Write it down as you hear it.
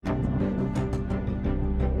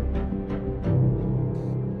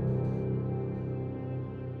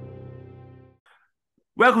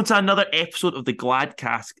Welcome to another episode of the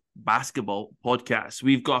Gladcast Basketball Podcast.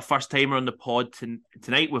 We've got a first-timer on the pod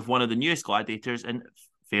tonight with one of the newest Gladiators, and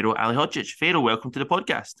Fahro Alihodzic. Fahro, welcome to the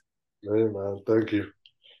podcast. Hey, man. Thank you. Thank you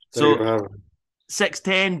So, for having me.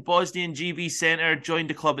 6'10", Bosnian GB centre,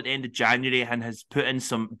 joined the club at the end of January and has put in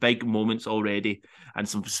some big moments already and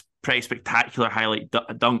some pretty spectacular highlight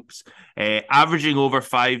dunks, averaging over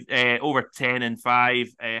 10 and 5.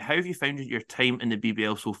 How have you found your time in the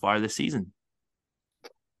BBL so far this season?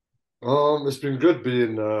 It's been good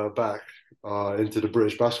being back into the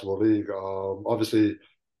British Basketball League. Obviously,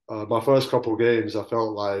 my first couple of games, I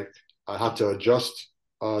felt like I had to adjust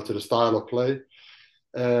to the style of play,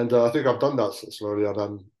 and I think I've done that slowly.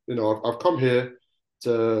 And I've come here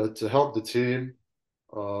to help the team.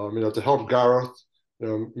 To help Gareth.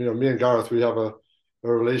 Me and Gareth, we have a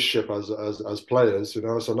relationship as players.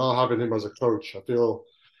 So now having him as a coach,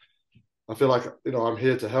 I feel like I'm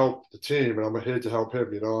here to help the team, and I'm here to help him.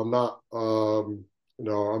 I'm not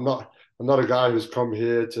a guy who's come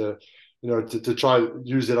here to try to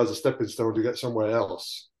use it as a stepping stone to get somewhere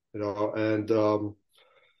else. And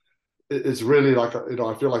it's really like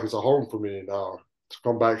I feel like it's a home for me now to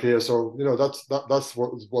come back here. So that's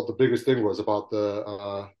what the biggest thing was about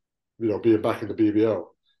the being back in the BBL.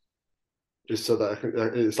 Is so that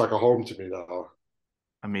it's like a home to me now.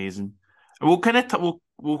 Amazing. We'll kind of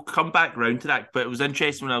we'll come back round to that, but it was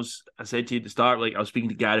interesting when I said to you at the start, like I was speaking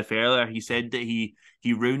to Gareth earlier. He said that he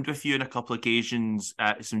round with you on a couple of occasions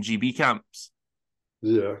at some GB camps.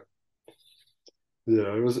 Yeah,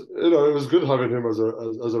 yeah. It was good having him as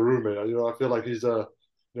a roommate. I feel like he's a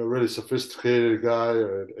really sophisticated guy,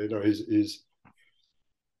 and he's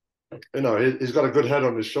got a good head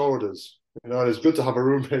on his shoulders. And it's good to have a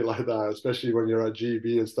roommate like that, especially when you're at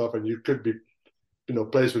GB and stuff, and you could be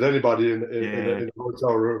placed with anybody in a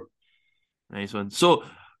hotel room. Nice one. So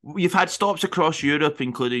you've had stops across Europe,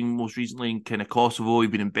 including most recently in kind of Kosovo.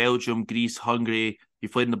 You've been in Belgium, Greece, Hungary.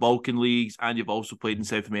 You've played in the Balkan leagues, and you've also played in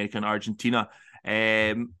South America and Argentina.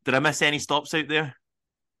 Did I miss any stops out there?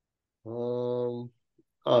 I don't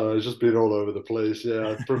know, it's just been all over the place. Yeah,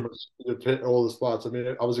 I've pretty much hit all the spots. I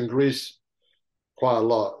mean, I was in Greece quite a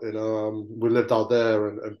lot. We lived out there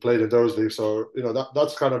and played in those leagues. So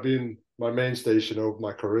that's kind of been my main station of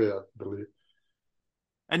my career, I believe.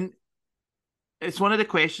 And it's one of the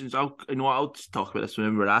questions I'll just talk about this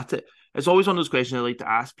when we're at it. It's always one of those questions I like to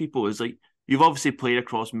ask people is like, you've obviously played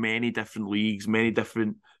across many different leagues,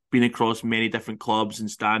 been across many different clubs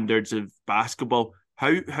and standards of basketball.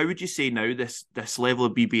 How would you say now this level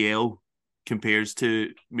of BBL compares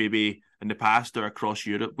to maybe in the past or across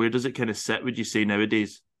Europe? Where does it kind of sit, would you say,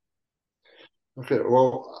 nowadays? Okay,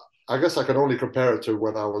 well, I guess I can only compare it to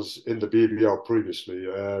when I was in the BBL previously.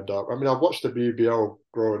 And I mean, I've watched the BBL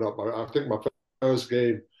growing up. I think my first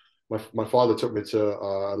game, my father took me to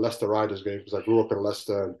a Leicester Riders game because I grew up in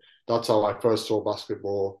Leicester, and that's how I first saw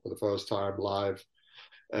basketball for the first time live.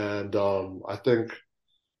 And I think,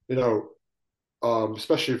 you know,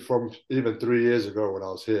 especially from even 3 years ago when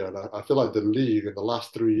I was here, and I feel like the league in the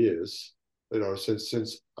last 3 years,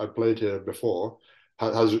 since I played here before,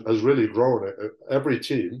 has really grown. Every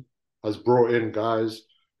team has brought in guys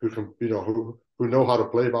who can, who know how to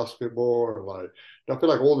play basketball, and like I feel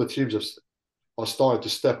like all the teams are starting to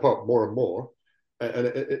step up more and more.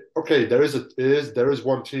 And okay, there is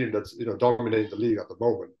one team that's dominating the league at the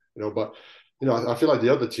moment, but I feel like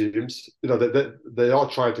the other teams, they are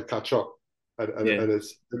trying to catch up, Yeah.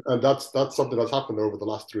 and that's something that's happened over the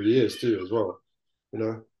last 3 years too as well. You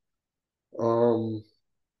know, um,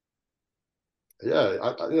 yeah,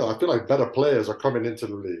 I feel like better players are coming into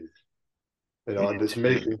the league, Yeah, and it's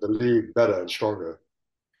definitely. making the league better and stronger.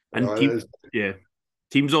 And And it's, yeah.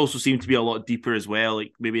 Teams also seem to be a lot deeper as well.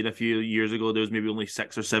 Like maybe in a few years ago, there was maybe only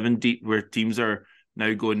 6 or 7 deep, where teams are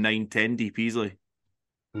now going 9, 10 deep easily.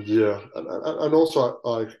 yeah, and also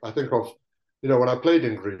like I think of, when I played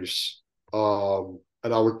in Greece, and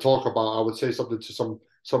I would say something to some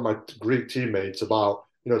of my Greek teammates about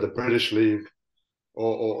the British league,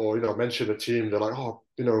 or mention a team. They're like, oh,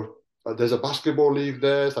 there's a basketball league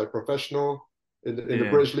there. It's like professional in the Yeah.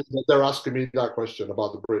 British league. They're asking me that question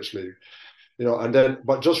about the British league, and then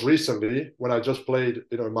but just recently when I just played,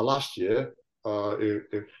 in my last year,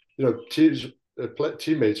 teams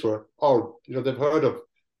teammates were, oh, they've heard of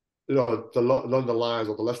the London Lions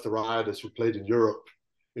or the Leicester Riders who played in Europe,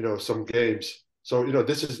 some games. So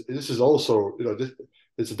this is also this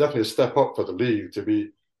it's definitely a step up for the league to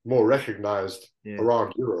be more recognized Yeah.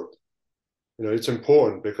 around Europe. It's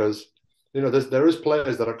important because there is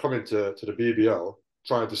players that are coming to the BBL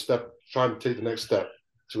trying to take the next step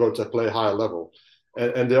to go to play higher level,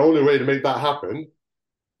 and the only way to make that happen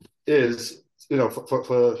is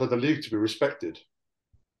for the league to be respected,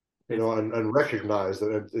 and recognized,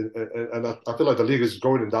 and I feel like the league is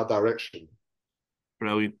going in that direction.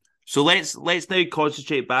 Brilliant. So let's now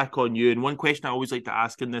concentrate back on you. And one question I always like to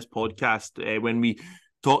ask in this podcast, when we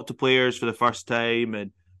talk to players for the first time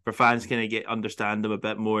and for fans kind of understand them a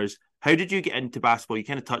bit more, is how did you get into basketball? You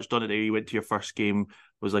kind of touched on it there. You went to your first game,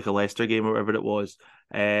 was like a Leicester game or whatever it was.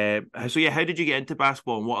 So yeah, how did you get into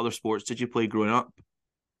basketball, and what other sports did you play growing up?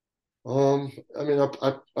 I mean,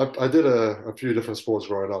 I did a few different sports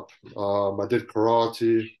growing up. I did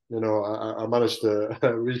karate. I managed to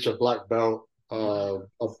reach a black belt. When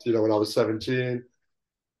I was 17.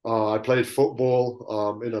 I played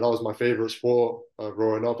football. That was my favorite sport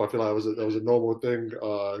growing up. I feel like that was a normal thing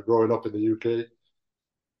growing up in the UK.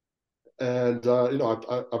 And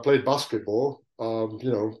I played basketball.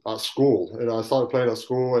 At school. I started playing at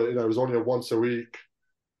school. It was only a once a week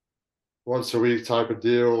type of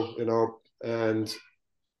deal. And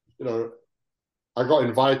I got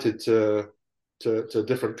invited to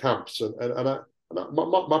different camps, and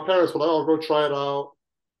my parents were like, "Oh, go try it out."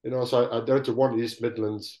 So I went to one East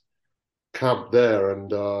Midlands camp there,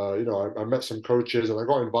 and I met some coaches, and I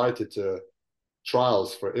got invited to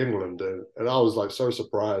trials for England, and I was like so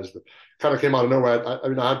surprised. It kind of came out of nowhere. I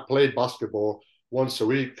had played basketball once a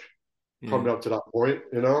week coming up to that point,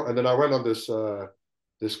 and then I went on this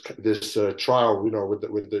trial,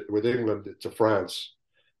 with England to France,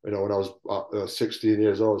 when I was 16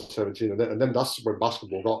 years old, 17, and then that's when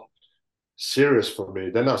basketball got serious for me.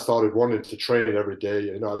 Then I started wanting to train every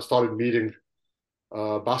day. I started meeting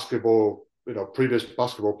basketball, previous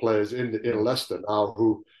basketball players in Leicester now,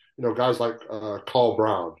 who, guys like Carl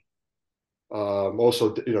Brown,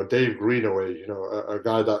 also, Dave Greenaway, a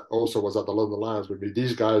guy that also was at the London Lions with me.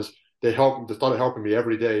 These guys, they started helping me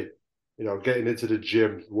every day, getting into the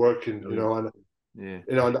gym, working, and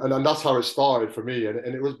that's how it started for me. And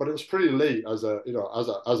it was pretty late as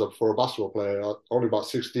for a basketball player. Only about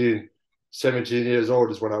 16, 17 years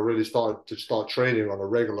old is when I really started to training on a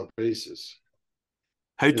regular basis.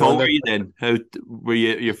 How tall were you then? How were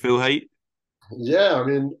you your full height? Yeah, I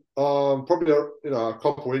mean, probably a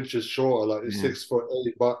couple inches shorter, like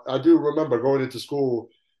 6'8". But I do remember going into school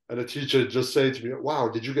and a teacher just saying to me, "Wow,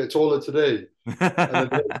 did you get taller today?"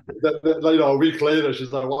 And then a week later,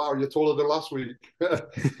 she's like, "Wow, you're taller than last week."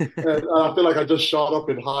 And I feel like I just shot up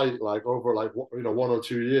in height, like over 1 or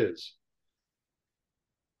 2 years.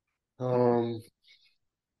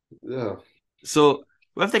 Yeah. So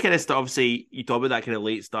with the kind of stuff, obviously you talk about that kind of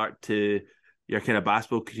late start to your kind of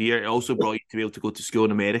basketball career. It also brought you to be able to go to school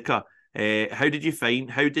in America. How did you find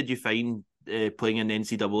playing in the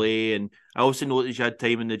NCAA? And I also noticed you had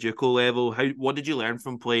time in the JUCO level. What did you learn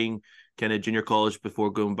from playing kind of junior college before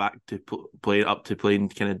going back to playing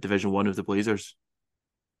kind of Division One of the Blazers?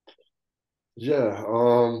 Yeah,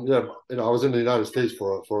 I was in the United States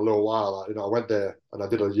for a little while. I went there and I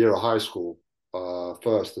did a year of high school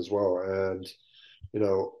first as well, and you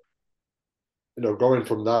know, going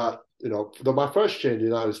from that, my first year in the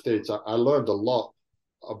United States, I learned a lot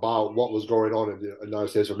about what was going on in the United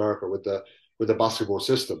States of America with the basketball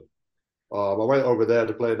system. I went over there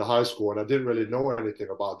to play in the high school, and I didn't really know anything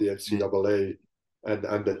about the NCAA and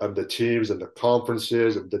the teams and the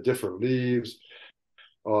conferences and the different leagues.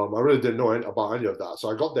 I really didn't know about any of that. So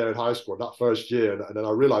I got there in high school that first year, and then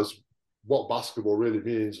I realized what basketball really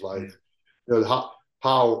means. Like,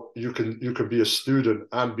 how you can be a student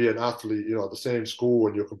and be an athlete, at the same school,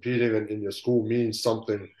 and you're competing, and in your school means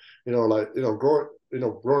something.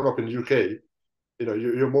 Growing up in the UK,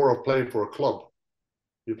 you're more of playing for a club.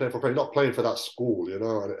 You're playing for not playing for that school,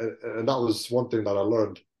 and that was one thing that I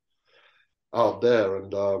learned out there,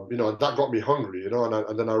 and and that got me hungry,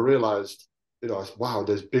 and then I realized, wow,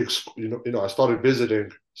 there's big, I started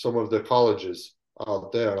visiting some of the colleges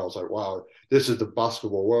out there, and I was like, wow, this is the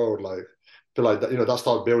basketball world. Like, I feel like that, that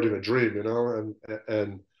started building a dream,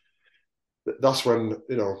 and that's when,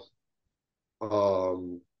 it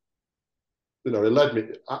led me.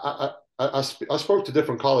 I spoke to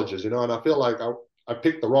different colleges, and I feel like I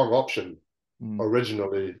picked the wrong option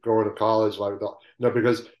originally going to college like that,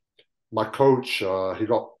 because my coach, he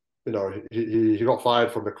got, he got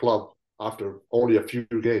fired from the club after only a few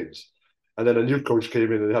games, and then a new coach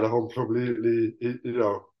came in and had a home completely. He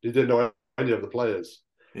didn't know any of the players.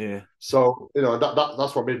 Yeah. So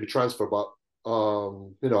that's what made me transfer. But I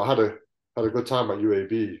had a good time at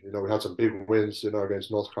UAB. We had some big wins.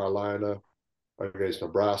 Against North Carolina, against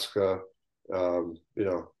Nebraska.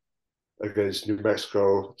 Against New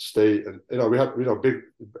Mexico State, and we had big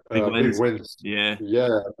wins. Yeah,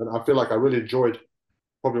 and I feel like I really enjoyed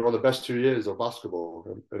probably one of the best 2 years of basketball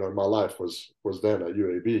in my life was then at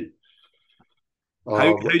UAB.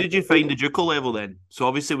 How did you find the JUCO level then? So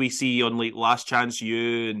obviously we see on like Last Chance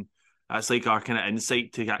U, and that's like our kind of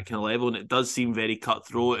insight to that kind of level, and it does seem very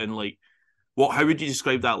cutthroat. And like, what? How would you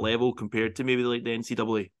describe that level compared to maybe like the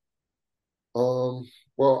NCAA?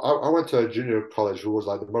 Well, I went to a junior college who was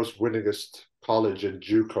like the most winningest college in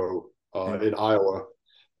JUCO Mm. in Iowa,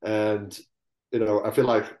 and I feel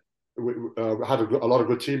like we had a lot of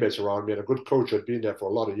good teammates around me and a good coach who had been there for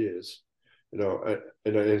a lot of years.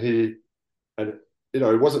 And he and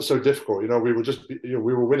it wasn't so difficult. We were just we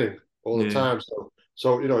were winning all the Yeah, time.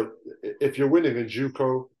 So if you're winning in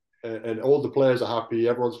JUCO and all the players are happy,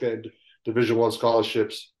 everyone's getting Division 1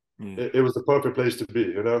 scholarships. yeah, It was the perfect place to be.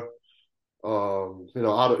 You got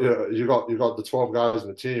the 12 guys in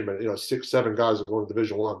the team, and 6, 7 guys are going to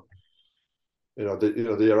Division 1.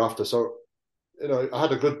 The year after. So I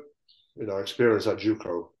had a good experience at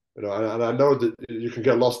JUCO. And I know that you can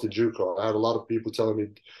get lost in JUCO. I had a lot of people telling me,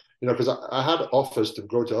 because I had offers to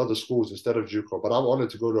go to other schools instead of JUCO, but I wanted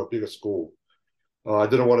to go to a bigger school. I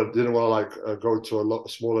didn't want to like go to a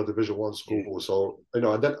smaller Division 1 yeah. school. So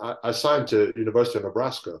and then I signed to University of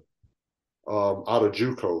Nebraska out of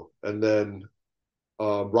JUCO, and then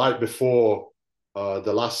right before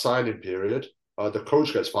the last signing period, the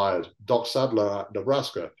coach gets fired, Doc Sadler at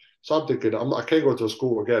Nebraska. So I'm thinking, I can't go to a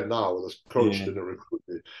school again now where this coach Yeah, didn't recruit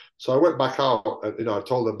me. So I went back out and, I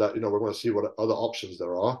told them that, we're going to see what other options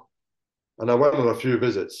there are. And I went on a few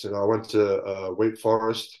visits. I went to Wake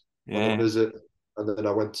Forest on a yeah. visit, and then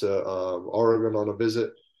I went to Oregon on a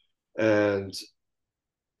visit. And,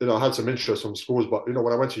 I had some interest from schools, but,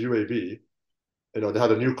 when I went to UAB, they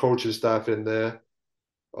had a new coaching staff in there.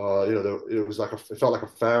 It was like it felt like a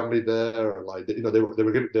family there, and like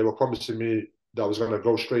they were promising me that I was going to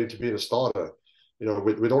go straight into being a starter.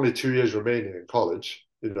 With only 2 years remaining in college,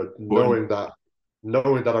 Important.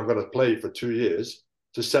 knowing that I'm going to play for 2 years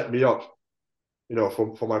to set me up,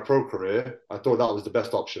 for my pro career, I thought that was the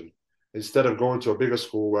best option. Instead of going to a bigger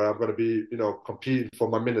school where I'm going to be, competing for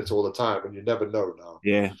my minutes all the time, and you never know now.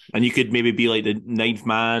 Yeah, and you could maybe be like the ninth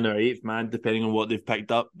man or eighth man, depending on what they've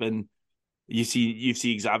picked up. And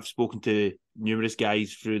I've spoken to numerous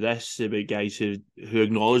guys through this about guys who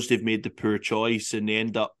acknowledge they've made the poor choice, and they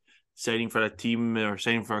end up signing for a team or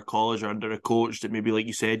signing for a college or under a coach that maybe, like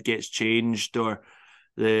you said, gets changed, or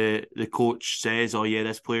the coach says, "Oh yeah,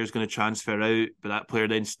 this player's going to transfer out," but that player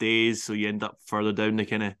then stays, so you end up further down the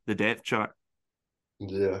kind of the depth chart.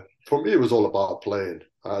 Yeah, for me, it was all about playing.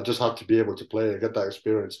 I just had to be able to play and get that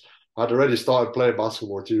experience. I'd already started playing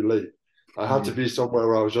basketball too late. I had to Yeah. be somewhere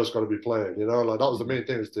where I was just going to be playing. Like that was the main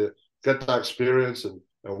thing, is to get that experience and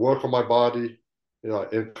work on my body.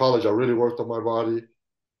 In college, I really worked on my body,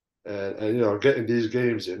 and getting these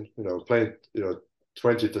games in. Playing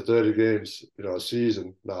 20 to 30 games a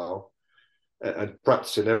season now, and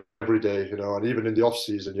practicing every day. And even in the off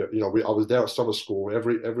season, I was there at summer school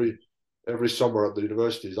every summer at the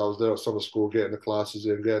universities. I was there at summer school, getting the classes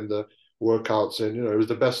in, getting the workouts in. It was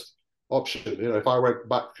the best option. If I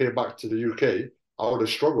came back to the UK, I would have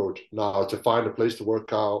struggled now to find a place to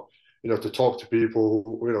work out. To talk to people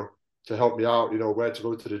who, to help me out. Where to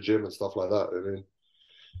go to the gym and stuff like that. I mean,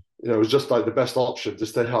 it was just like the best option to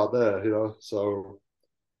stay out there. So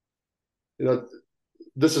you know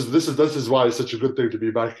this is why it's such a good thing to be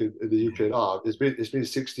back in the UK now. It's been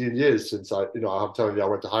 16 years since I'm telling you, I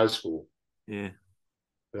went to high school. Yeah.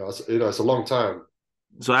 It's a long time.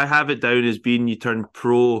 So I have it down as being you turned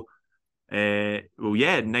pro. Well,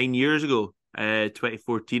 yeah, 9 years ago,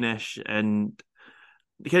 2014 ish, and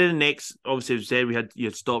kind of the next. Obviously, as I said, you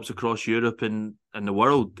had stops across Europe and the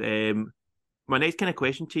world. My next kind of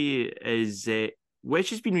question to you is, which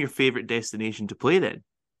has been your favorite destination to play then?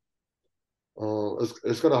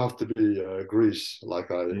 It's gonna have to be Greece, Mm.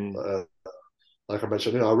 like I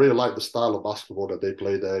mentioned. I really like the style of basketball that they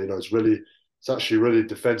play there. It's actually really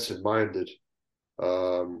defensive minded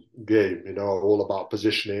game. All about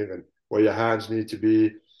positioning and where your hands need to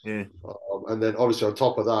be. Yeah, And then obviously on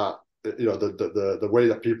top of that, the way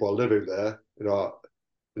that people are living there. I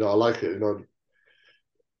like it.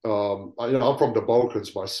 I'm from the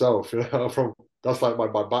Balkans myself. That's like my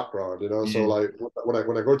background. So yeah, like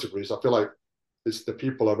when I go to Greece, I feel like it's the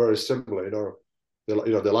people are very similar. They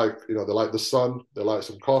like the sun, they like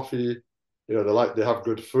some coffee, they have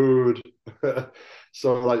good food.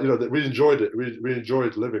 So like we enjoyed it. We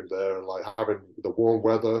enjoyed living there and like having the warm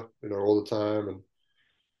weather, all the time. And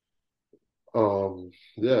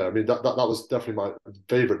yeah, I mean that was definitely my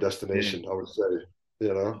favorite yeah. destination, I would say.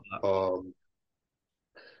 The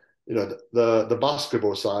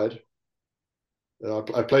basketball side.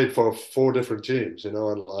 I played for 4 different teams, and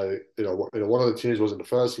one of the teams was in the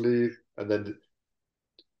first league, and then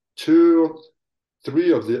two.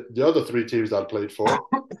 three of the other three teams that I played for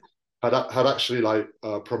had actually like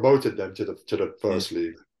promoted them to the Yeah. first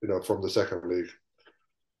league, from the second league.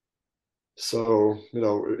 So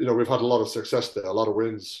we've had a lot of success there, a lot of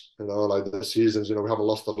wins. Like the seasons, we haven't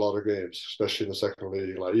lost a lot of games, especially in the second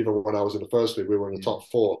league. Like even when I was in the first league, we were in the Yeah. top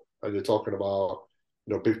four, and you're talking about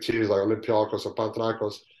big teams like Olympiacos and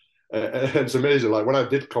Panathinaikos. And it's amazing. Like when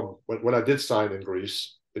I did sign in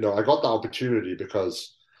Greece, I got that opportunity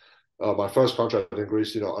because my first contract in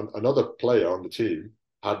Greece, another player on the team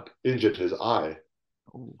had injured his eye.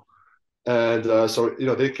 Oh. And so,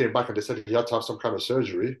 they came back and they said he had to have some kind of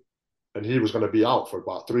surgery and he was going to be out for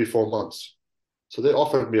about 3-4 months. So they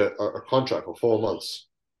offered me a contract for 4 months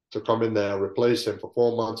to come in there and replace him for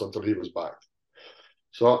 4 months until he was back.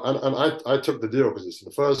 So, and I took the deal because it's in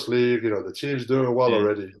the first league, the team's doing well Yeah.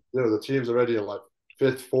 already. The team's already in like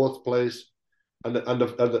fifth, fourth place. And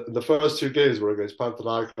the first two games were against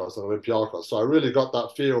Panathinaikos and Olympiacos. So I really got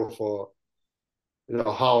that feel for,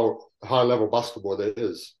 how high level basketball there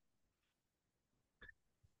is.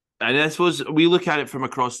 And I suppose we look at it from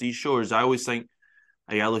across these shores. I always think,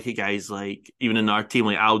 like, I look at guys like, even in our team,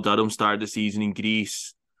 like Al Durham started the season in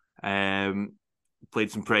Greece,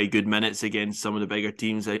 played some pretty good minutes against some of the bigger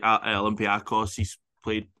teams. Like Olympiacos, he's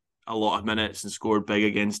played a lot of minutes and scored big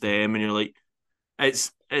against them. And you're like,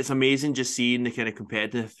 it's amazing just seeing the kind of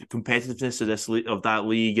competitiveness of that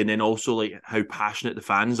league, and then also like how passionate the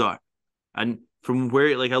fans are. And from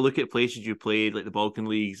where, like, I look at places you played, like the Balkan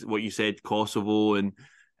leagues, what you said, Kosovo, and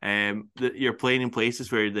you're playing in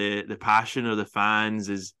places where the passion of the fans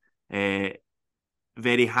is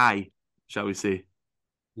very high, shall we say?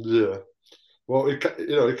 Yeah. Well, it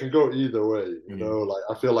can go either way. Yeah, Like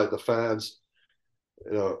I feel like the fans,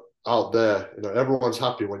 out there, everyone's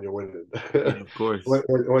happy when you're winning. yeah, of course.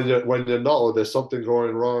 When you're not, or there's something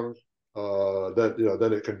going wrong, then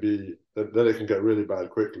it can then it can get really bad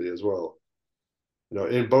quickly as well.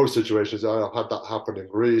 In both situations, I've had that happen in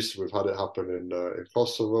Greece. We've had it happen in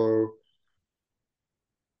Kosovo.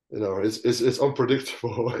 It's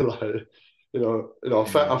unpredictable. Like, Yeah.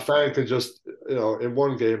 a fan can just, in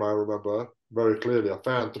one game I remember very clearly, a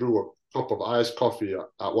fan threw a cup of iced coffee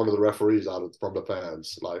at one of the referees from the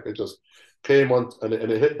fans. Like it just came on and it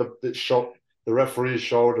hit it shot the referee's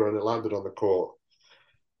shoulder and it landed on the court.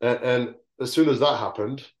 And as soon as that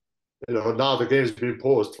happened, now the game's been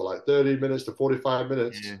paused for like 30 minutes to 45 Yeah.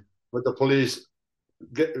 minutes with the police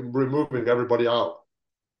removing everybody out.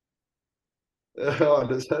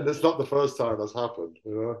 And it's not the first time that's happened,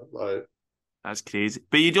 like. That's crazy.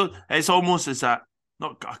 But you don't, it's almost as that,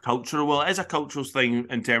 not a cultural, well, it is a cultural thing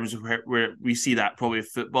in terms of where we see that probably with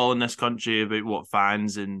football in this country about what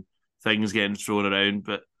fans and things getting thrown around,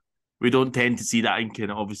 but we don't tend to see that in kind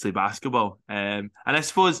of obviously basketball. And I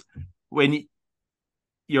suppose when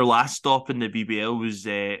your last stop in the BBL was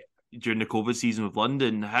during the COVID season with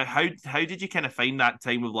London, how did you kind of find that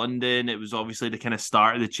time with London? It was obviously the kind of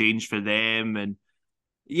start of the change for them, and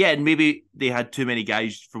yeah, and maybe they had too many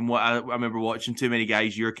guys. From what I remember watching, too many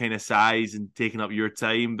guys your kind of size and taking up your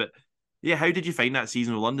time. But yeah, how did you find that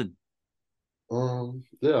season with London?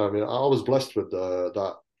 Yeah, I mean, I was blessed with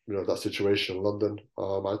that situation in London.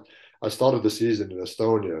 I started the season in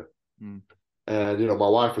Estonia, Mm. and my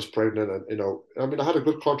wife was pregnant, and I mean, I had a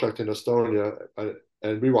good contract in Estonia,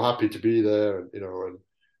 and we were happy to be there, and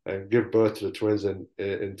and give birth to the twins in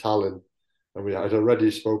Tallinn, and we had already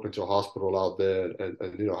spoken to a hospital out there, and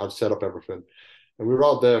had set up everything, and we were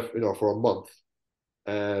out there, for a month,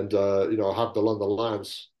 and I had the London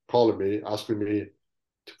Lions calling me, asking me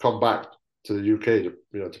to come back to the UK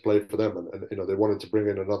to play for them, and they wanted to bring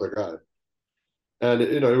in another guy, and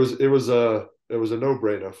it was a no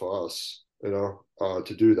brainer for us,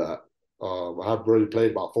 to do that. I had already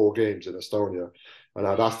played about 4 games in Estonia, and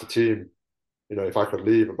I'd asked the team, if I could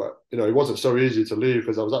leave, but it wasn't so easy to leave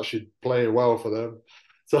because I was actually playing well for them.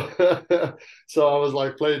 So, so I was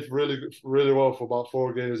like played really, really well for about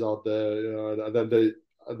 4 games out there,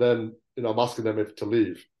 and then I'm asking them if to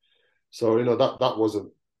leave. So that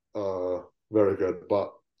wasn't uh, very good.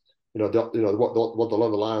 But what the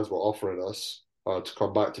London Lions were offering us, to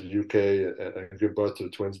come back to the UK and give birth to the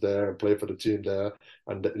twins there and play for the team there,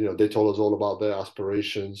 and they told us all about their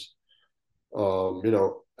aspirations.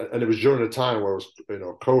 And it was during a time where it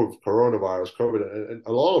was coronavirus, COVID, and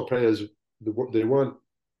a lot of players, they weren't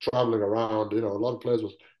traveling around. A lot of players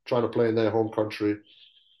was trying to play in their home country.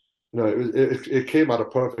 It came at a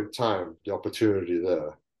perfect time, the opportunity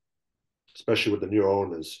there, especially with the new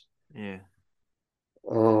owners. Yeah,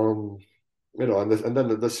 Um, and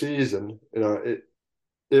then the season,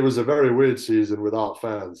 it was a very weird season without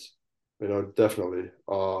fans. Definitely.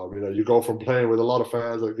 You go from playing with a lot of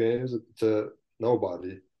fans at games to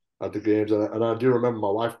nobody at the games. And I do remember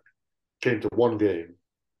my wife came to one game,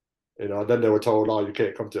 then they were told, oh, you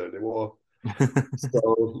can't come to it anymore.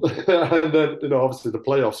 So, and then, obviously the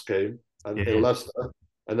playoffs came and in Yeah. Leicester,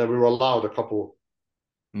 and then we were allowed a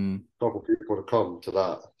Mm. couple people to come to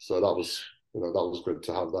that. So that was good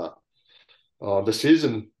to have that. The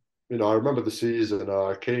season, I remember the season.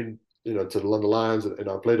 I came, to the London Lions, and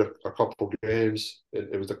I played a couple of games.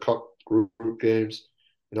 It was the cup group games.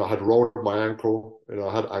 I had rolled my ankle.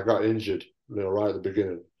 I got injured, right at the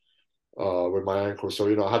beginning with my ankle. So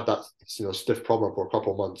I had that stiff problem for a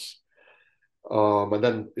couple of months. And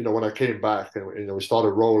then when I came back and we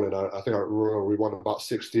started rolling, I think we won about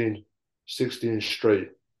 16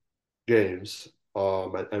 straight games.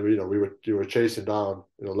 And we were chasing down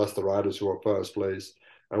Leicester Riders, who were first place,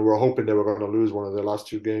 and we were hoping they were going to lose one of their last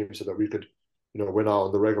two games so that we could win out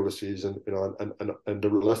in the regular season. And the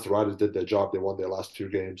Leicester Riders did their job. They won their last two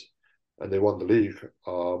games and they won the league.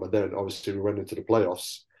 And then obviously we went into the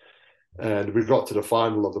playoffs and we got to the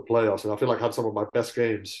final of the playoffs, and I feel like I had some of my best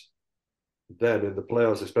games then in the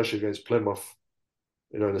playoffs, especially against Plymouth,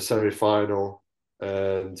 in the semi-final,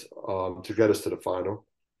 and to get us to the final.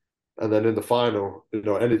 And then in the final,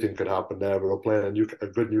 anything could happen there. We were playing a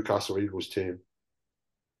good Newcastle Eagles team.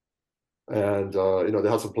 And, they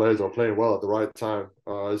had some players that were playing well at the right time.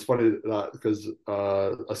 It's funny that because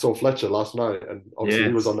I saw Fletcher last night, and obviously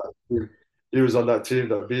he was Yes. on that team. He was on that team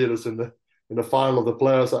that beat us in the final of the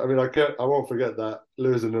playoffs. I mean, I won't forget that,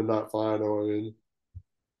 losing in that final. I mean,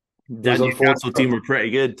 it That was Newcastle unfortunate. team were pretty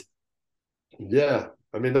good. Yeah.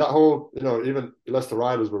 I mean, that whole, even Leicester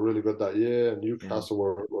Riders were really good that year, and Yeah. Newcastle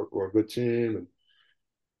were a good team.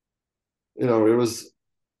 And, it was,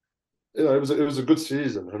 it was a good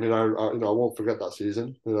season. I mean, I won't forget that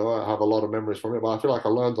season. I have a lot of memories from it, but I feel like I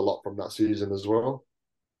learned a lot from that season as well.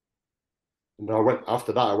 I went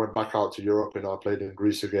after that. I went back out to Europe, and I played in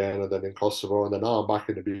Greece again, and then in Kosovo, and then now I'm back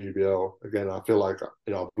in the BBL again. I feel like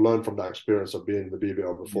I've learned from that experience of being in the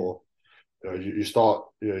BBL Mm. before. You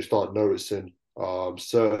start noticing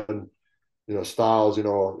certain styles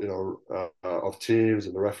of teams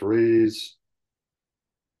and the referees.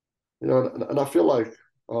 And I feel like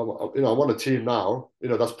I want a team now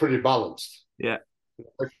that's pretty balanced. Yeah.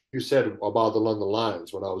 Like you said about the London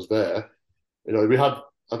Lions when I was there, we had,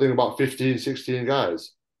 I think, about 15, 16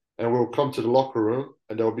 guys. And we'll come to the locker room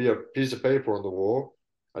and there'll be a piece of paper on the wall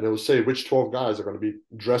and it will say which 12 guys are going to be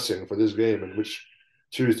dressing for this game and which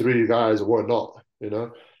 2, 3 guys were not.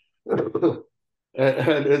 And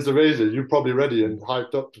it's amazing. You're probably ready and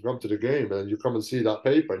hyped up to come to the game, and you come and see that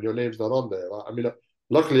paper, and your name's not on there. I mean,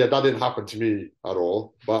 luckily that didn't happen to me at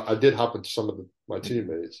all, but it did happen to some of my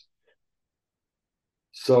teammates.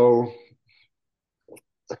 So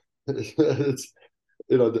it's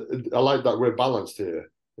I like that we're balanced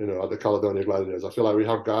here. At the Caledonia Gladiators, I feel like we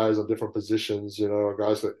have guys on different positions.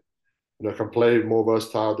 Guys that can play more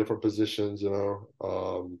versatile, different positions. Our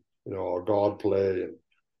guard play, and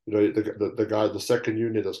the guy, the second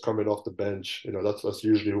unit that's coming off the bench. That's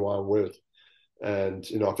usually who I'm with, and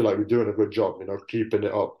I feel like we're doing a good job. Keeping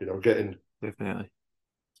it up. Getting, Definitely.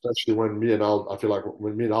 especially when me and Al. I feel like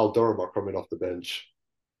when me and Al Durham are coming off the bench.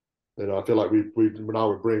 I feel like we now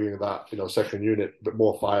we're bringing that second unit, but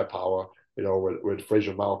more firepower. With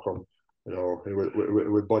Fraser Malcolm.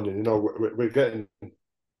 With Bunyan. We're getting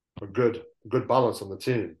a good balance on the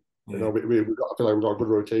team. Yeah. I feel like we've got a good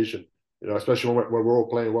rotation. Especially when we're all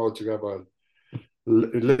playing well together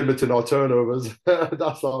and limiting our turnovers.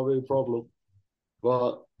 That's our main problem.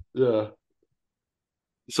 But yeah,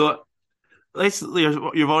 So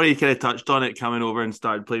you've already kind of touched on it coming over and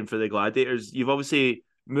started playing for the Gladiators. You've obviously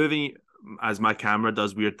moving, as my camera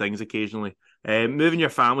does weird things occasionally. Moving your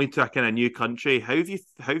family to a kind of new country. How have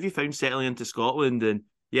you found settling into Scotland? And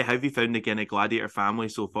yeah, how have you found the kind of Gladiator family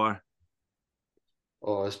so far?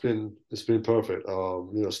 oh, it's been perfect.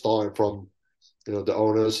 Starting from the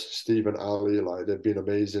owners, Steve and Ali, like they've been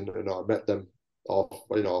amazing. I met them off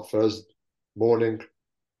our first morning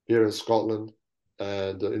here in Scotland,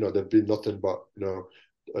 and they've been nothing but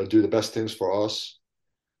do the best things for us.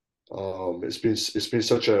 It's been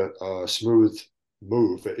such a smooth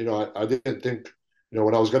move. I didn't think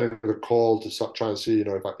when I was getting the call to start, try and see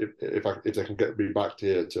if they can get me back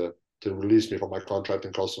here to release me from my contract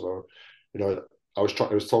in Kosovo. I was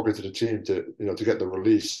talking to the team to get the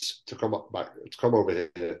release to come up back to come over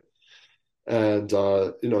here, and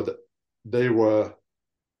they were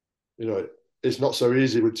it's not so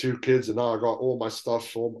easy with two kids, and now I got all my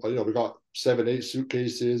stuff. We got 7, 8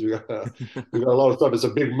 suitcases. We got a lot of stuff. It's a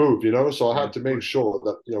big move, So I Yeah, had of to make course. sure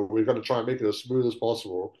that we're going to try and make it as smooth as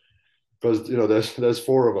possible because there's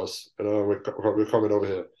 4 of us. We're coming over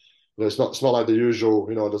here, It's not like the usual.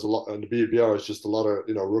 There's a lot in the BBL. It's just a lot of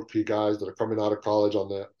rookie guys that are coming out of college on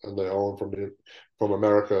their own from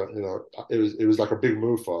America. It was like a big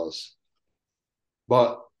move for us.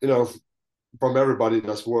 But from everybody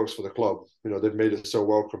that works for the club, they've made it so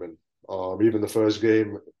welcoming. Even the first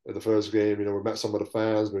game, we met some of the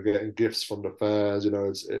fans. We're getting gifts from the fans.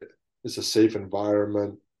 It's a safe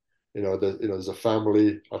environment. There's a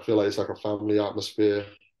family. I feel like it's like a family atmosphere.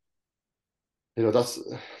 That's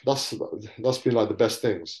been like the best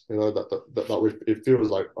things. It feels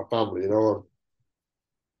like a family.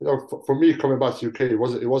 For me coming back to UK, it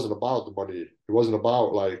wasn't about the money. It wasn't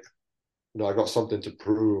about like I got something to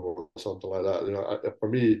prove or something like that. For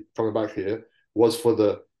me coming back here was for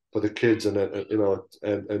the kids and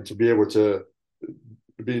to be able to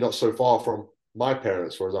be not so far from my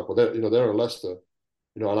parents, for example. They're in Leicester,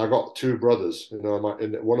 and I got two brothers, and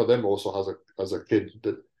one of them also has a kid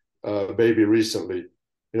that baby recently,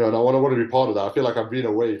 and I want to be part of that. I feel like I've been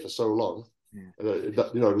away for so long.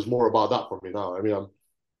 That, it was more about that for me now. I mean,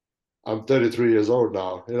 I'm 33 years old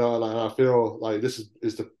now, and I feel like this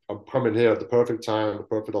is I'm coming here at the perfect time, the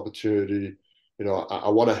perfect opportunity. I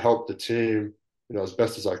want to help the team, as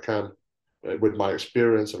best as I can with my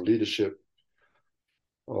experience and leadership.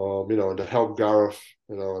 And to help Gareth,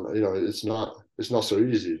 it's not so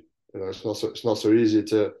easy. It's not so easy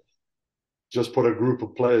to just put a group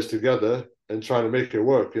of players together and try to make it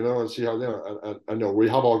work, and see how and we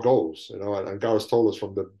have our goals, and Gareth told us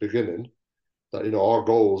from the beginning that our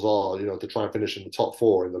goals are to try and finish in the top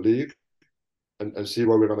four in the league and see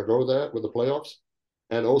where we're going to go there with the playoffs.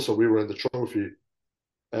 And also we were in the trophy,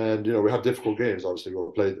 and we had difficult games. Obviously,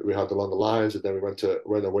 we had the London Lions, and then we went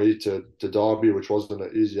away to Derby, which wasn't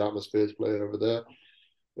an easy atmosphere to play over there.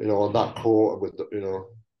 On that court with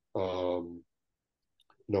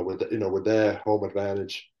with their home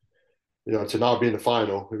advantage. To now be in the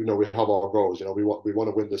final, we have our goals. We want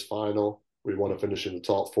to win this final. We want to finish in the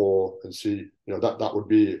top four and see, that would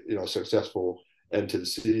be, a successful end to the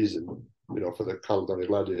season, for the Caledonia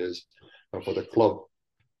Gladiators and for the club.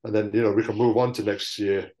 And then, we can move on to next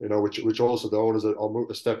year, which also the owners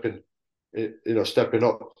are stepping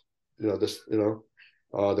up,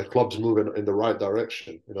 the club's moving in the right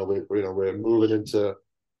direction. We're moving into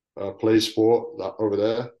play sport that over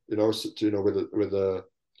there, with a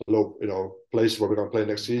low, place where we're going to play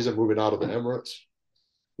next season, moving out of the Emirates.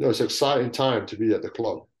 It's an exciting time to be at the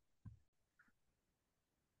club.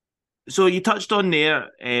 So you touched on there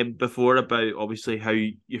before about obviously how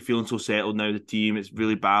you're feeling so settled now. The team is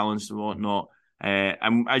really balanced and whatnot.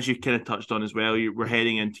 And as you kind of touched on as well, we're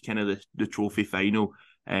heading into kind of the trophy final.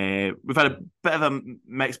 We've had a bit of a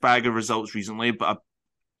mixed bag of results recently, but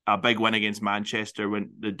a big win against Manchester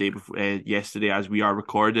went the day before yesterday as we are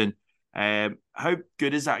recording. How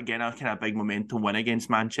good is that getting a kind of big momentum win against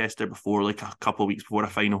Manchester before like a couple of weeks before a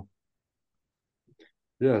final?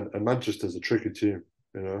 Yeah, and Manchester's a tricky team.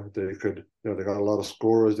 They could, they got a lot of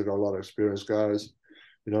scorers, they got a lot of experienced guys.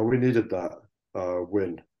 We needed that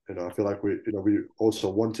win. I feel like we also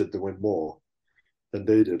wanted to win more than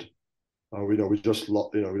they did. We just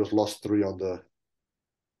lost three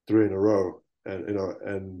in a row,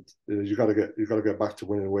 and you got to get back to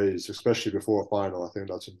winning ways, especially before a final. I think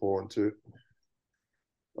that's important too.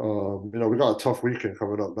 We got a tough weekend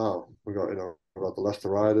coming up now. We got the Leicester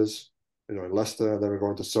Riders, in Leicester, and then we're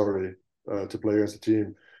going to Surrey to play against a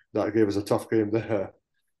team that gave us a tough game there,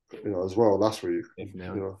 as well last week.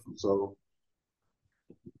 So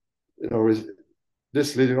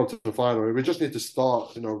this leading up to the final, we just need to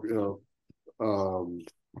start,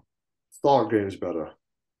 start games better.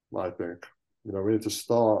 I think, we need to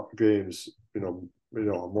start games,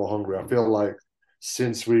 more hungry. I feel like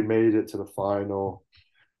since we made it to the final,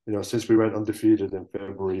 since we went undefeated in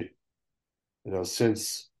February,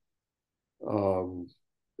 since we're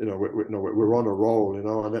on a roll,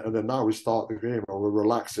 and then now we start the game and we're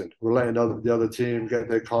relaxing. We're letting the other team get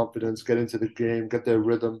their confidence, get into the game, get their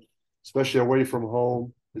rhythm, especially away from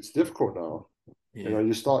home. It's difficult now. Yeah.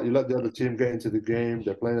 You let the other team get into the game.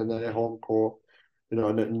 They're playing in their home court,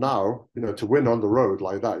 and then now, to win on the road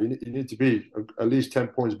like that, you need to be at least 10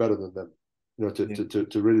 points better than them,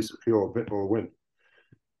 to really secure a bit or win.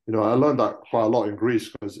 I learned that quite a lot in Greece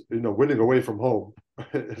because, winning away from home,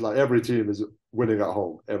 like every team is winning at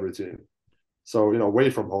home, every team. So, away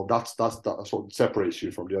from home, that's what separates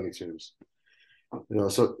you from the other teams.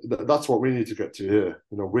 So that's what we need to get to here,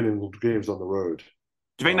 winning games on the road.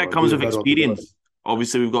 Do you think that comes with experience?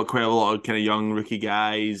 Obviously, we've got quite a lot of kind of young rookie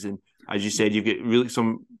guys, and as you said, you've got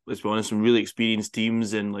let's be honest, some really experienced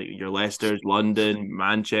teams in like your Leicester, London,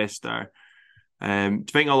 Manchester. Do you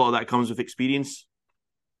think a lot of that comes with experience?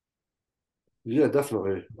 Yeah,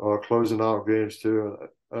 definitely. Closing out games too,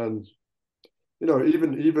 and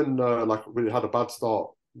even like we had a bad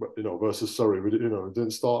start, but versus Surrey, we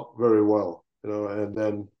didn't start very well, and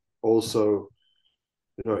then also,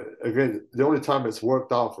 again, the only time it's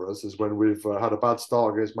worked out for us is when we've had a bad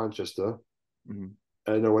start against Manchester, Mm-hmm.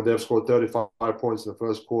 and when they've scored 35 points in the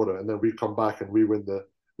first quarter, and then we come back and we win the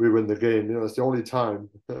game. It's the only time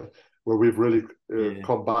where we've really Yeah,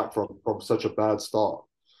 come back from such a bad start.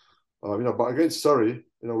 But against Surrey,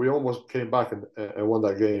 we almost came back and won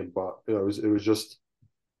that game, but it was just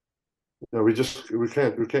we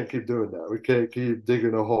can't keep doing that. We can't keep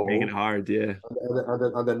digging a making it hole, hard. Yeah,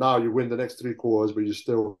 and then now you win the next three quarters, but you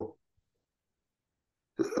still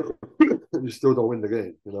don't win the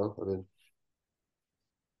game. I mean,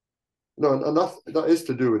 no, and that is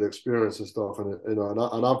to do with experience and stuff, and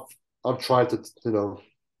I've tried to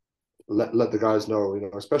let the guys know,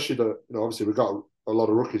 especially obviously we got a lot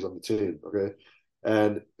of rookies on the team, okay,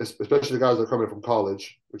 and especially the guys that are coming from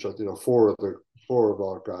college, which are four of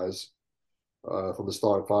our guys from the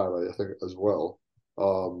starting five, I think as well.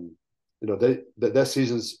 Their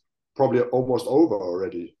season's probably almost over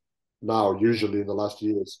already now. Usually in the last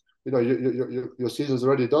years, your season's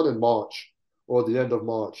already done in March or the end of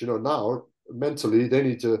March. Now mentally they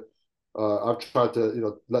need to. I've tried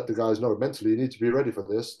to let the guys know mentally you need to be ready for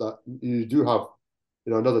this. That you do have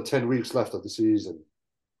another 10 weeks left of the season.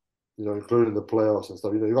 Including the playoffs and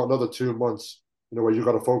stuff. You got another 2 months. Where you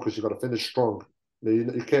got to focus. You got to finish strong.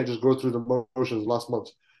 You can't just go through the motions last month.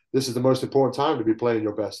 This is the most important time to be playing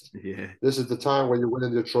your best. yeah, This is the time when you're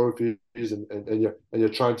winning your trophies and you're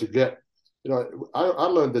trying to get. I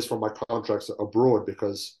learned this from my contracts abroad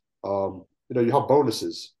because you have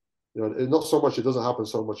bonuses. Not so much. It doesn't happen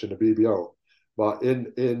so much in the BBL, but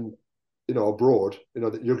in abroad,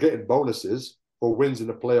 you're getting bonuses for wins in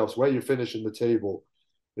the playoffs, where you finish in the table,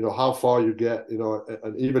 how far you get,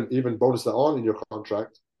 and even bonus that aren't in your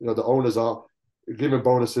contract. The owners are giving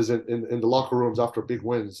bonuses in the locker rooms after big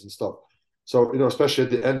wins and stuff. So especially at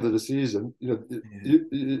the end of the season, yeah.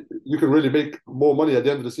 you can really make more money at the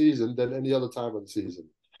end of the season than any other time of the season.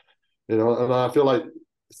 And I feel like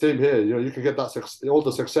same here. You can get all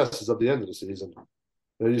the successes at the end of the season.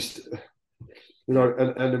 And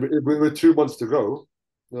with 2 months to go,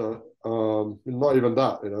 not even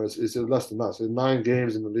that. It's less than that. So 9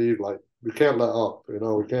 games in the league, like we can't let up. We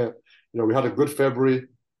can't. We had a good February.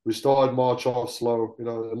 We started March off slow.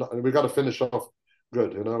 And we got to finish off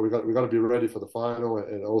good. We got to be ready for the final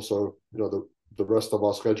and also the rest of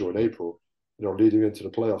our schedule in April. Leading into the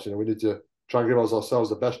playoffs. We need to try and give ourselves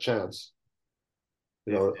the best chance.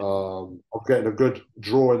 Of getting a good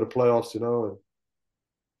draw in the playoffs.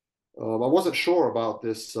 I wasn't sure about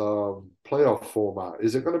this playoff format.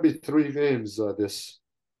 Is it going to be 3 games? This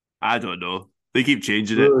I don't know. They keep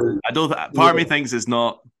changing it. really, I don't. Part of me yeah. thinks it's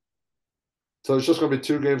not. So it's just going to be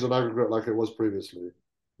 2 games on aggregate, like it was previously.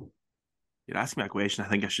 You're asking me a question I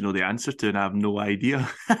think I should know the answer to, and I have no idea.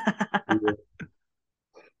 Yeah,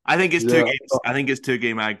 I think it's two yeah. games. I think it's 2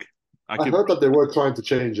 game ag. I I could. heard that they were trying to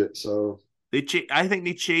change it. So I think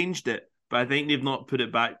they changed it, but I think they've not put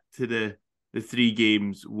it back to the 3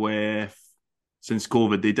 games with since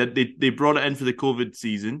COVID. They brought it in for the COVID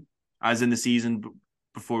season, as in the season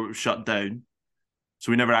before it was shut down.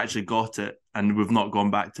 So we never actually got it, and we've not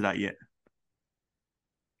gone back to that yet.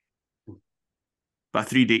 But a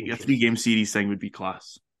three interesting. game series thing would be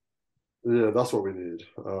class. Yeah, that's what we need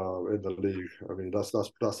in the league. I mean,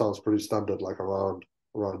 that sounds pretty standard, like around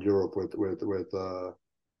Europe with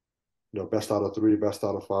best out of three, best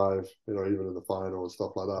out of five. Even in the final and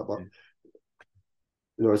stuff like that. But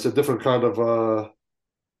it's a different kind of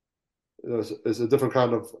it's a different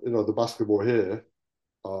kind of the basketball here.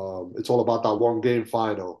 It's all about that one game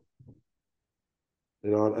final.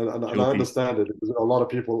 And I Trophy. understand it because a lot of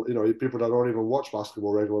people that don't even watch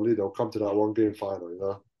basketball regularly, they'll come to that one game final,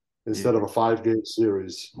 Yeah. instead of a 5 game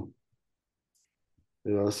series.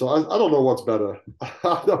 So I don't know what's better.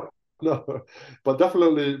 I don't know, but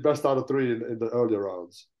definitely best out of three in the earlier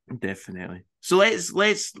rounds. Definitely. So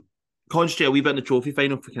let's concentrate a wee bit on the trophy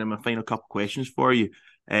final for kind of my final couple of questions for you.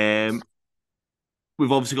 We've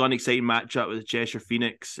obviously got an exciting matchup with the Cheshire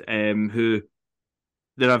Phoenix, who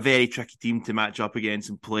they're a very tricky team to match up against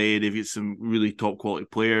and play. They've got some really top quality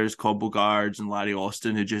players, combo guards and Larry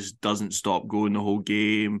Austin, who just doesn't stop going the whole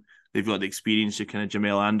game. They've got the experience of kind of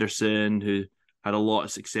Jamel Anderson, who had a lot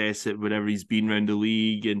of success at wherever he's been around the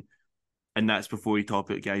league, and that's before you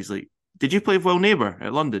top it, guys like. Did you play with Will Neighbour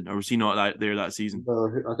at London, or was he not there that season?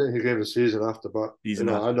 I think he gave the season after, but Season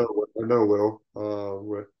after. I know Will.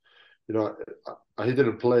 He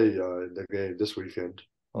didn't play in the game this weekend.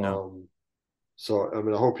 No. So I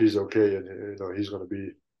mean, I hope he's okay, and he's going to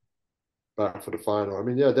be back for the final. I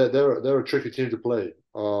mean, yeah, they're a tricky team to play.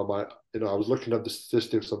 I was looking at the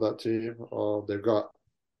statistics of that team. They've got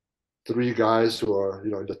three guys who are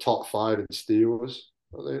in the top five in steals.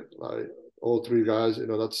 I think like all three guys.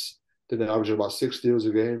 They're averaging about 6 steals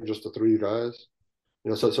a game, just the three guys.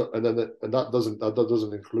 And that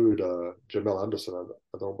doesn't include Jamel Anderson.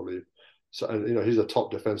 I don't believe. So he's a top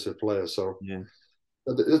defensive player. So Yeah.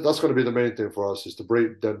 that's going to be the main thing for us is to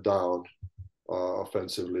break them down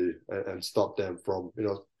offensively and stop them from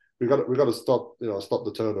we got to stop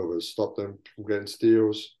the turnovers, stop them from getting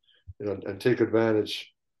steals, and take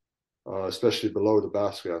advantage, especially below the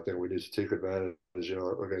basket. I think we need to take advantage,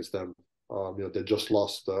 against them. They just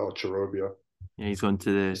lost Ocharobia, Yeah, he's gone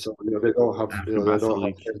to the so they don't have African they Basketball don't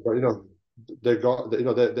have, League. but they got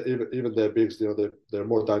even their bigs, they're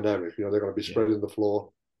more dynamic. They're going to be Yeah. spreading the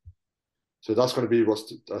floor. So that's going to be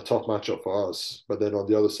what's a tough matchup for us. But then on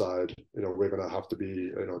the other side, we're going to have to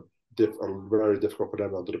be, very difficult for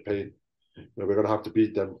them under the paint. We're going to have to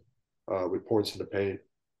beat them with points in the paint.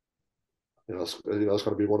 That's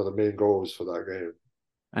going to be one of the main goals for that game.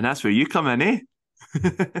 And that's where you come in, eh?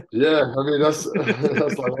 Yeah, I mean that's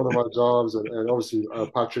that's like one of my jobs, and obviously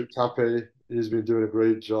Patrick Tape, he's been doing a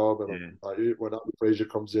great job, and Yeah. when Andy Frazier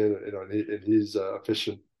comes in, and he's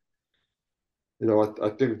efficient. I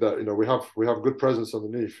think that we have good presence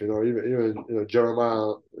underneath. Even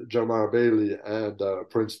Jeremiah Bailey and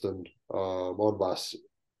Princeton Monbas.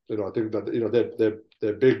 I think that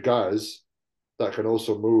they're big guys that can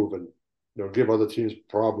also move and give other teams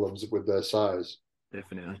problems with their size.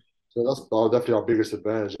 Definitely. So that's definitely our biggest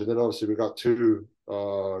advantage. And then obviously we got two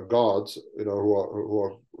guards, who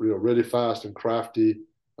are really fast and crafty.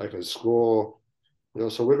 I can score.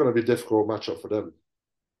 So we're going to be a difficult matchup for them.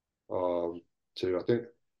 Too. I think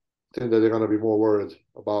that they're going to be more worried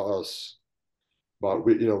about us. But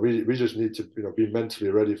we just need to be mentally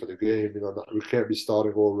ready for the game. We can't be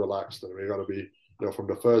starting all relaxed, and we got to be from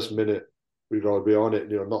the first minute we got to be on it.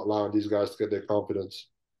 Not allowing these guys to get their confidence.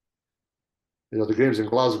 The game's in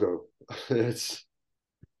Glasgow. It's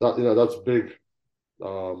that's big.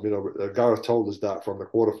 Gareth told us that from the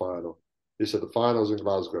quarterfinal. He said the finals in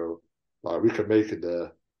Glasgow. Like we could make it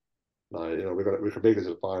there. Like we could make it to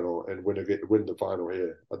the final and win the final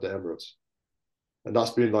here at the Emirates. And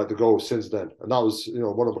that's been like the goal since then. And that was,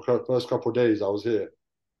 one of the first couple of days I was here.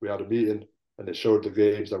 We had a meeting and it showed the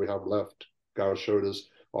games that we have left. Gareth showed us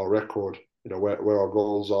our record, where our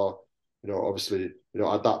goals are. Obviously,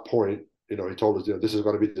 at that point, he told us, this is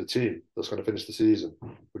going to be the team that's going to finish the season.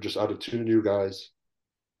 We just added two new guys.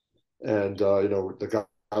 And, the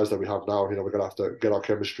guys that we have now, we're going to have to get our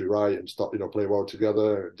chemistry right and start, play well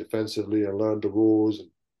together defensively and learn the rules.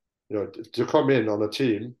 And, to come in on a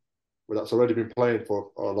team that's already been playing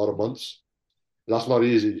for a lot of months. That's not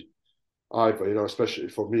easy either, especially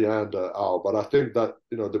for me and Al. But I think that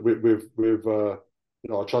that we've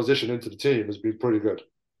our transition into the team has been pretty good.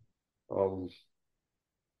 Um,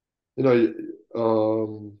 you know,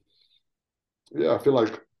 yeah, I feel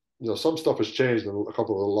like some stuff has changed in a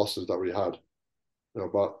couple of the losses that we had.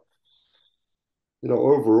 But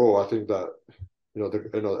overall, I think that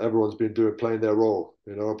everyone's been playing their role.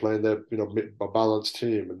 Playing their a balanced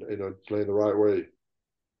team and playing the right way.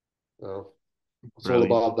 It's all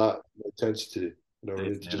Brilliant. about that intensity. We need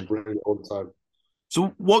to just Definitely. bring it all the time.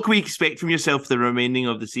 So what can we expect from yourself the remaining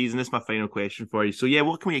of the season? This is my final question for you. So yeah,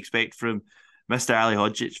 what can we expect from Mr.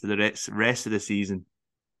 Alihodžić for the rest of the season?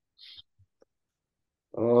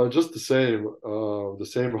 Just the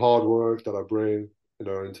same hard work that I bring,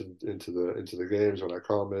 into the games when I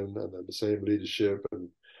come in, and then the same leadership, and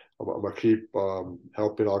I'm gonna keep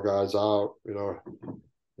helping our guys out,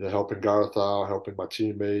 helping Gareth out, helping my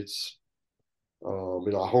teammates.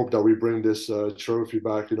 I hope that we bring this trophy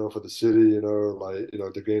back, for the city,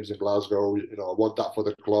 the games in Glasgow. I want that for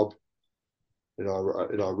the club. I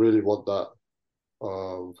really want that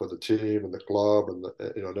for the team and the club and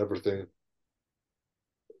and everything.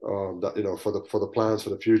 That for the plans for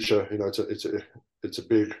the future, it's a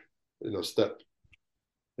big step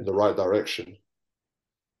in the right direction.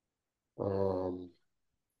 I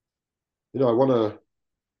want to.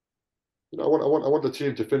 I want the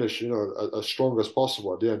team to finish, as strong as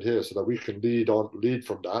possible at the end here, so that we can lead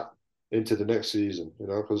from that into the next season.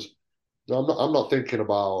 Because I'm not thinking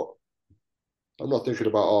about,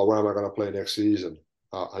 oh, where am I going to play next season?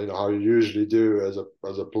 How you usually do as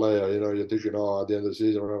a player. You're thinking, oh, at the end of the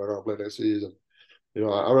season, where am I going to play next season? I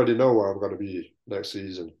already know where I'm going to be next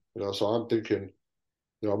season. So I'm thinking,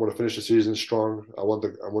 I want to finish the season strong. I want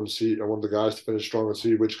the guys to finish strong and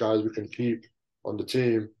see which guys we can keep on the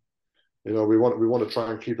team. We want to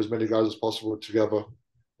try and keep as many guys as possible together.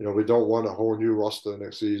 We don't want a whole new roster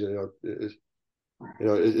next season.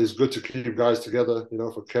 It's good to keep guys together.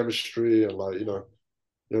 For chemistry and you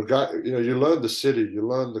learn the city, you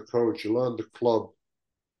learn the coach, you learn the club,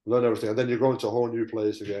 learn everything, and then you're going to a whole new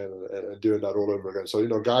place again and doing that all over again. So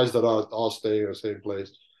guys that are staying in the same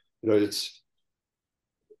place, it's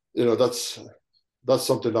that's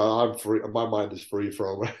something that I'm free. My mind is free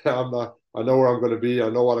from. I'm not. I know where I'm going to be. I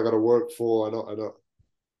know what I got to work for. I know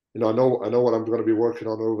what I'm going to be working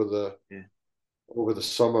on over the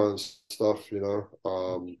summer and stuff.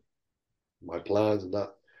 My plans and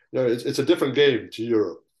that. It's a different game to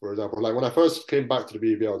Europe, for example. Like when I first came back to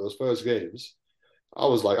the BBL, those first games, I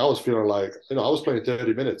was feeling like I was playing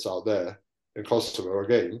 30 minutes out there in Kosovo a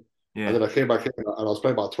game, and Yeah. then I came back in and I was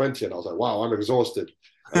playing about 20, and I was like, wow, I'm exhausted.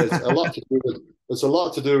 And it's a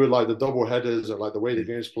lot to do with like the double headers and like the way the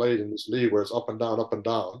game's played in this league where it's up and down, up and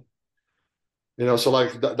down. So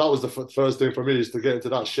like that was the first thing for me is to get into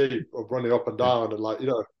that shape of running up and down and a lot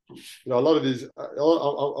of these.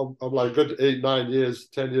 I'm like good 8, 9 years,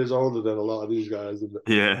 10 years older than a lot of these guys. And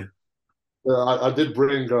Yeah. I did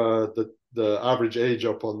bring the average age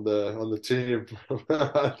up on the team.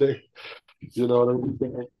 I think you know what I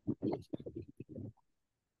mean.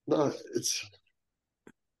 No, it's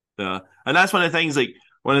Yeah. And that's one of the things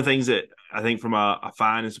that I think from a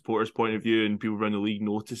fan and supporters point of view and people around the league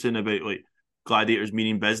noticing about like Gladiators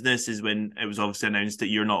meaning business is when it was obviously announced that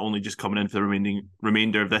you're not only just coming in for the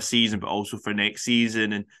remainder of this season, but also for next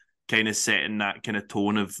season and kind of setting that kind of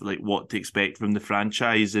tone of like what to expect from the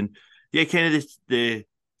franchise. And yeah, kind of the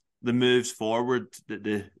moves forward that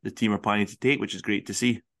the team are planning to take, which is great to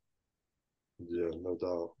see. yeah, no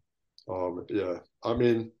doubt. Yeah, I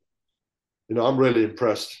mean, I'm really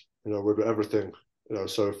impressed, with everything,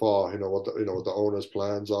 so far. What the owners'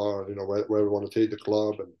 plans are. Where we want to take the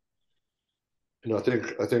club, and I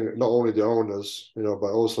think not only the owners,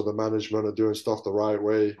 but also the management are doing stuff the right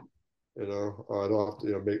way. I don't have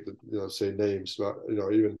to, make the, say names, but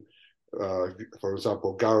even for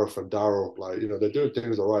example, Gareth and Daryl, like they're doing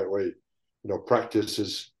things the right way. Practice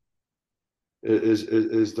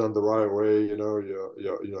is done the right way.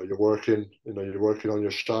 You're working. You're working on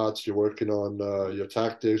your shots. You're working on your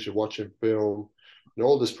tactics. You're watching film.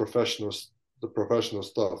 All this the professional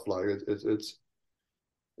stuff. Like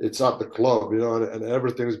it's at the club, and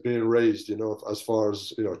everything's being raised. As far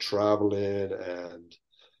as traveling and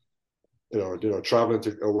traveling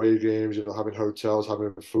to away games. Having hotels,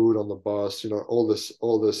 having food on the bus. All this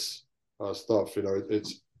stuff.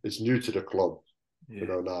 It's new to the club.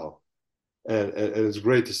 Yeah. Now. And it's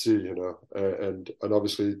great to see, and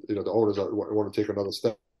obviously, the owners want to take another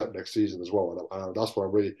step next season as well, and that's what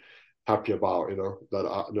I'm really happy about. That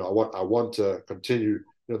I want to continue.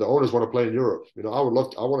 The owners want to play in Europe. I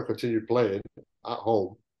want to continue playing at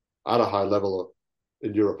home at a high level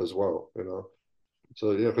in Europe as well.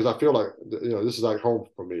 So because I feel like this is like home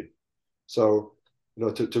for me. So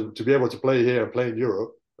to be able to play here and play in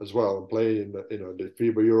Europe as well, and play in the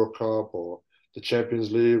FIBA Euro Cup or the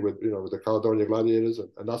Champions League with the Caledonia Gladiators,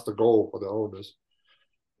 and that's the goal for the owners.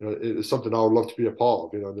 It's something I would love to be a part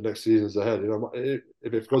of. In the next seasons ahead.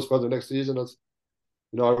 If it goes further next season, that's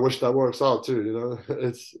I wish that works out too.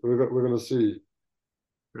 We're gonna see.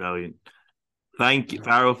 Brilliant. Thank you,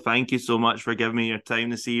 Fahro. Thank you so much for giving me your time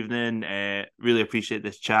this evening. Really appreciate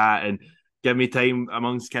this chat and give me time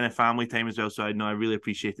amongst kind of family time as well. So I know I really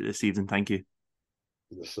appreciate it this evening. Thank you.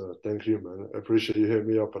 Yes, sir. Thank you, man. I appreciate you hitting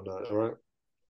me up on that. All right.